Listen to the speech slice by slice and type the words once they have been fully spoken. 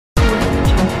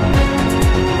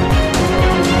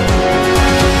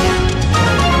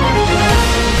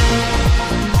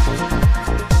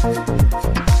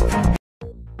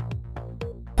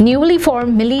Newly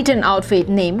formed militant outfit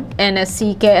named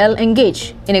KAL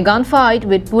engaged in a gunfight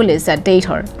with police at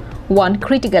Datar. One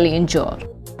critically injured.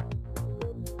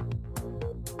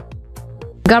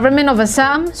 Government of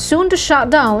Assam soon to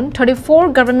shut down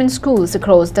 34 government schools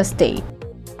across the state.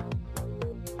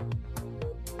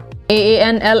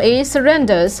 KAL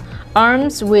surrenders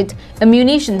arms with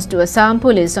ammunition to Assam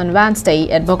police on Wednesday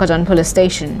at Bokajan police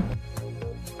station.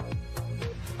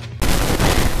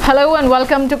 Hello and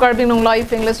welcome to Karbi Anglong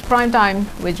Live English Prime Time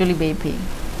with Julie Baby.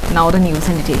 Now the news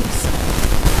and details.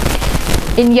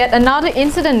 In yet another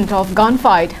incident of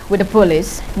gunfight with the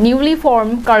police, newly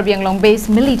formed Karbi Anglong-based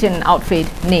militant outfit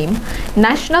named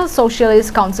National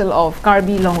Socialist Council of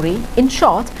Karbi Longri, in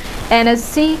short,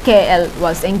 KAL,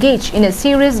 was engaged in a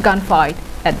serious gunfight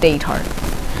at Datar.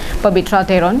 Pabitra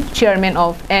Teron, chairman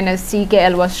of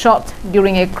KAL, was shot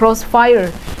during a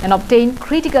crossfire and obtained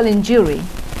critical injury.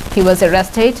 He was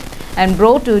arrested and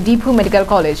brought to Deepu Medical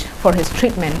College for his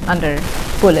treatment under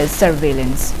police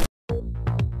surveillance.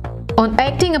 On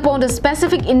acting upon the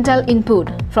specific intel input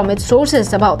from its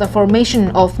sources about the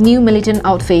formation of new militant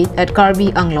outfit at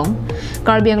Karbi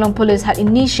Anglong police had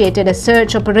initiated a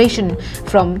search operation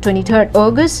from 23rd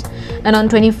August, and on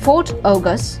 24th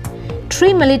August,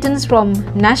 3 militants from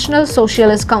National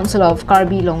Socialist Council of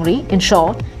Karbi Longri, in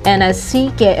short,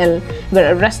 KAL,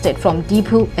 were arrested from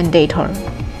Deepu and Datar.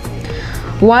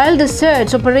 While the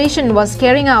search operation was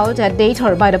carried out at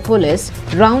Datar by the police,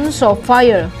 rounds of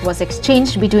fire was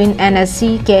exchanged between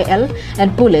KAL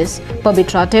and police.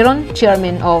 Pabitra Teron,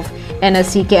 chairman of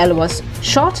KAL, was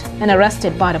shot and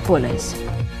arrested by the police.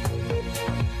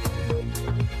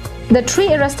 The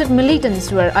 3 arrested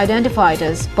militants were identified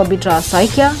as Pabitra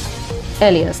Saikia,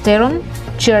 alias Teron,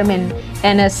 chairman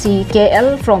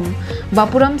KAL from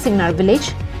Bapuram Singnar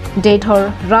village,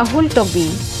 Datar Rahul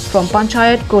Togbi from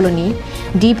Panchayat Colony,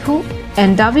 Deepu,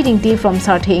 and David Ingti from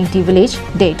Sarthe Ingti village,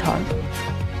 Datar.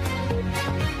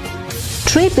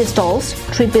 3 pistols,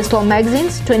 3 pistol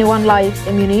magazines, 21 live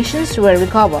ammunition were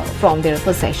recovered from their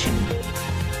possession.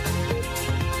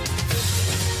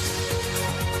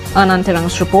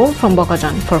 Anantarang's report from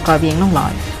Bokajan for Karbi Anglong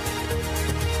Live.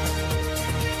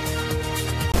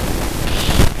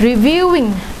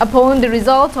 Reviewing upon the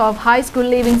result of high school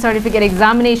leaving certificate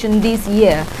examination this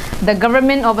year, the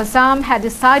government of Assam had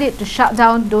decided to shut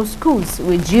down those schools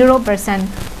with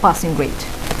 0% passing rate.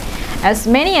 As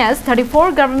many as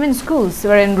 34 government schools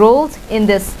were enrolled in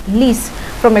this list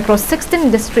from across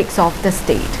 16 districts of the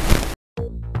state.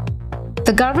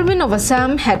 The government of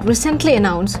Assam had recently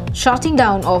announced shutting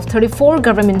down of 34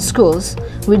 government schools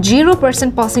with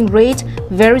 0% passing rate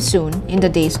very soon in the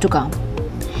days to come.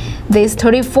 These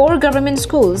 34 government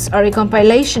schools are a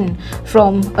compilation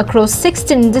from across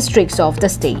 16 districts of the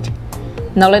state.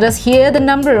 Now let us hear the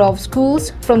number of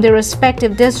schools from their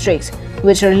respective districts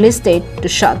which are listed to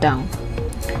shut down.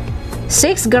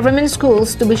 6 government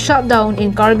schools to be shut down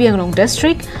in Karbi Anglong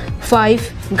district,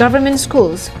 5 government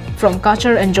schools from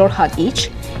Kachar and Jorhat each,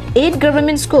 8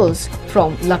 government schools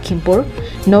from Lakhimpur,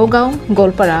 Nagaon,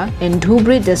 Golpara and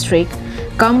Dhubri district,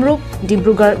 Kamrup,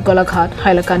 Dibrugarh, Golaghat,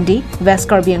 Hailakandi, West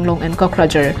Karbi Anglong and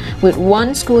Kokrajhar, with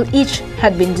 1 school each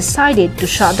had been decided to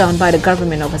shut down by the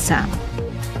government of Assam.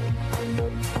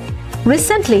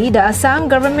 Recently, the Assam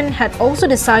government had also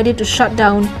decided to shut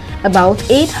down about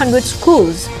 800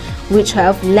 schools which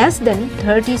have less than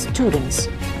 30 students.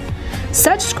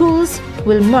 Such schools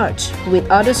will merge with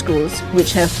other schools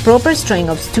which have proper strength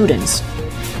of students.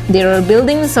 There are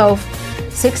buildings of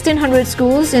 1,600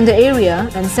 schools in the area,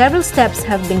 and several steps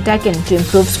have been taken to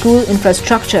improve school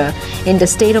infrastructure in the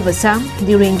state of Assam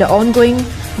during the ongoing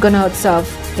Ganotsav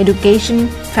Education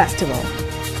Festival.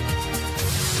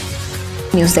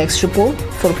 News Desk report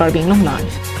for Karbi Anglong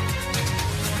Live.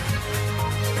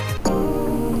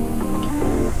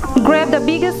 Grab the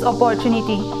biggest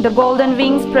opportunity. The Golden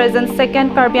Wings presents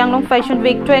 2nd Karbi Anglong Fashion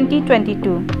Week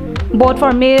 2022, both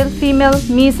for male, female,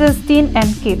 misses, teen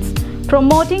and kids.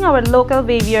 Promoting our local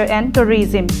behavior and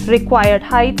tourism. Required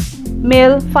heights,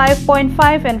 male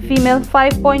 5.5 and female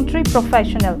 5.3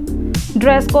 professional.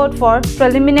 Dress code for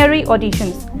preliminary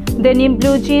auditions. Denim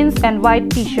blue jeans and white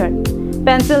t-shirt.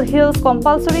 Pencil heels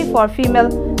compulsory for female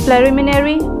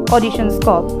preliminary auditions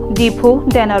call. Deepu,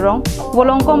 Denarong,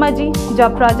 Wolongkomaji,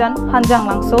 Japrajan, Hanjang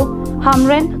Langso,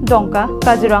 Hamren, Donka,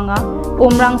 Kaziranga,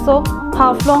 Umrangso,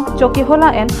 Haflong,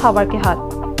 Chokihola and Hawarkehat.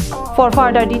 For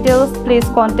further details, please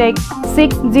contact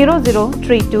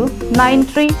 60032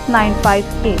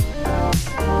 93958.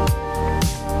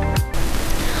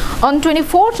 On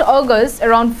 24th August,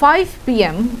 around 5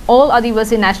 p.m., All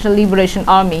Adivasi National Liberation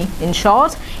Army, in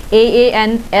short,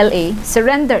 AANLA,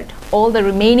 surrendered all the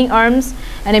remaining arms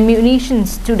and ammunition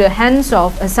to the hands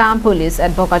of Assam police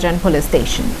at Bokajan police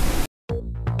station.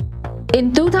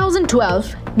 In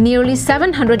 2012, nearly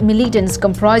 700 militants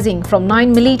comprising from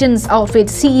 9 militants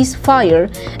outfits ceased fire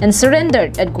and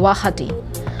surrendered at Guwahati.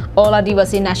 All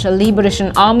Adivasi National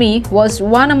Liberation Army was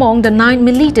one among the 9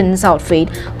 militants outfit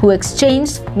who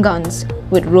exchanged guns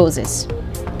with roses.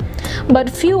 But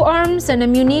few arms and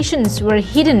ammunition were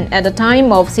hidden at the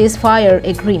time of ceasefire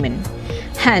agreement.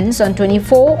 Hence, on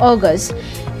 24 August,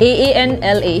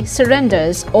 AANLA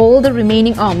surrenders all the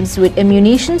remaining arms with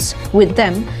ammunition with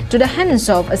them to the hands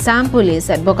of Assam police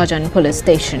at Bokajan police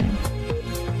station.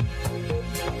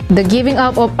 The giving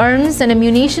up of arms and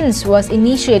ammunition was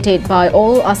initiated by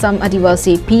all Assam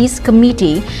Adivasi Peace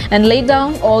Committee and laid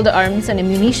down all the arms and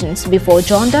ammunition before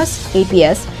Jondas,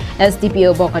 APS,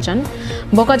 SDPO Bokajan,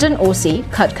 Bokajan OC,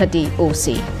 Khatkati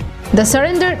OC. The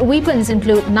surrendered weapons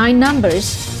include 9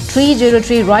 numbers,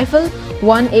 303 rifle,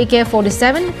 1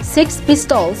 AK-47, 6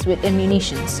 pistols with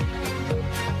ammunition.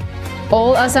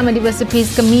 All Assam Adivasi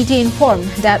Peace Committee informed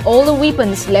that all the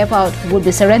weapons left out would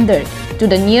be surrendered to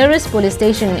the nearest police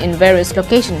station in various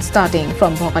locations starting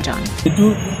from Bokajan.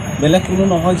 Itu belak kuno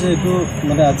nohoy je itu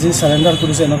mane aji surrender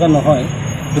korise enoka nohoy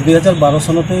 2012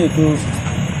 sonate itu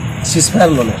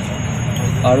ceasefire lole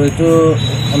aru itu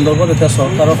ondorgot eta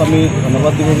sarkarok ami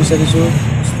dhanyabad দিব বিচাৰিছো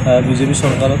BJP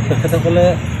সরকারক তেখেতসকলে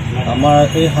আমাৰ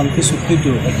এই শান্তি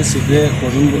চুক্তিটো এটি শীঘ্ৰে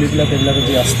কৰিম বুলি এইবিলাকে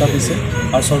যি আস্থা দিছে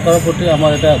আৰু চৰকাৰৰ প্ৰতি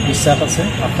আমাৰ এটা বিশ্বাস আছে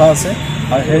আশা আছে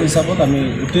আৰু সেই হিচাপত আমি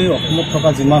গোটেই অসমত থকা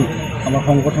যিমান আমাৰ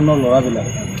সংগঠনৰ লৰাবিলাক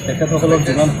তেখেতসকলৰ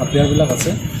যিমান হাতিয়াৰবিলাক আছে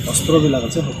অস্ত্ৰবিলাক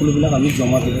আছে সকলোবিলাক আমি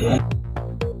জমা দিব।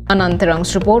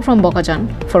 Anantarang's report from Bokajan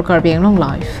for Karbi Anglong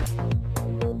Live.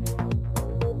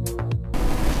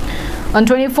 On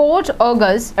 24th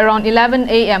August, around 11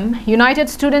 a.m., United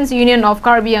Students Union of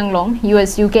Karbi Anglong,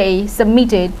 USUKA,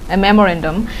 submitted a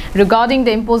memorandum regarding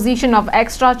the imposition of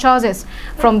extra charges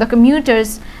from the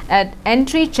commuters at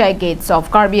entry check gates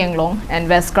of Karbi Anglong and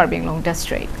West Karbi Anglong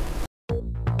district.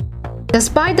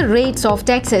 Despite the rates of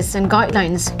taxes and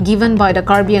guidelines given by the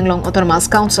Karbi Anglong Autonomous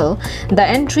Council, the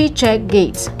entry check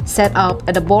gates set up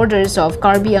at the borders of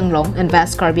Karbi Anglong and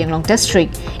West Karbi Anglong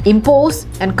district impose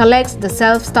and collects the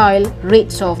self-styled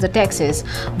rates of the taxes,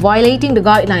 violating the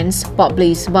guidelines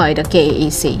published by the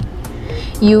KAC.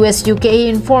 USUKA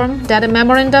informed that a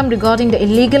memorandum regarding the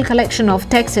illegal collection of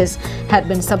taxes had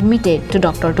been submitted to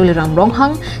Dr. Tuliram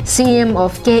Ronghang, CM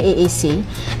of KAC,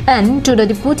 and to the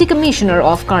Deputy Commissioner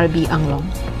of Karbi Anglong.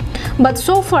 But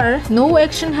so far, no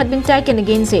action had been taken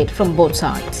against it from both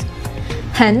sides,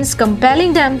 hence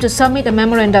compelling them to submit a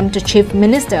memorandum to Chief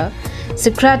Minister,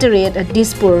 Secretariat at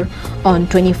Dispur on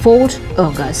 24th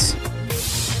August.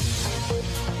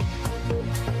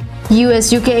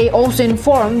 USUKA also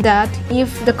informed that if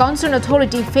the concerned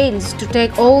authority fails to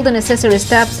take all the necessary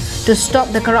steps to stop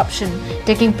the corruption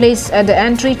taking place at the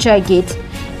entry check gate,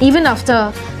 even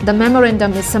after the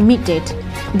memorandum is submitted,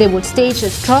 they would stage a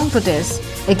strong protest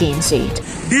against it.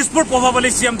 Dispur probably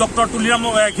CM Dr. Tuliram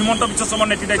Himanta Biswa Sarmar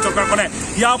নেতৃত্বাধীন চৰকাৰখনে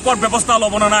ইয়াৰ ওপৰত ব্যৱস্থা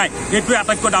ল'ব না নাই এইটো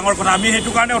আটাইতকৈ ডাঙৰ কথা। আমি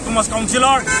হেতু কাৰণে অটোনমাস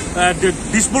কাউন্সিলৰ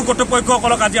দিছপুৰ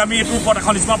কৰ্তৃপক্ষসকলক আজি আমি এইটো ওপৰত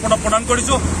এখন স্মাৰকপত্ৰ প্ৰদান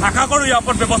কৰিছো। আশা কৰোঁ ইয়াৰ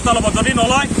ওপৰত ব্যৱস্থা ল'ব, যদি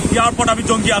নলয় ইয়াৰ ওপৰত আমি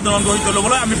জংগী আন্দোলন গঢ়ি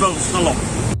তুলিবলৈ আমি ব্যৱস্থা ল'ম।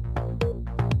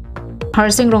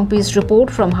 Harsing Rongpi's report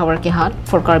from Hawarkehat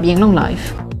for Karbi Anglong Live.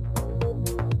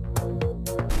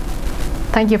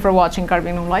 Thank you for watching Karbi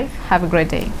Anglong Live. Have a great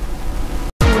day.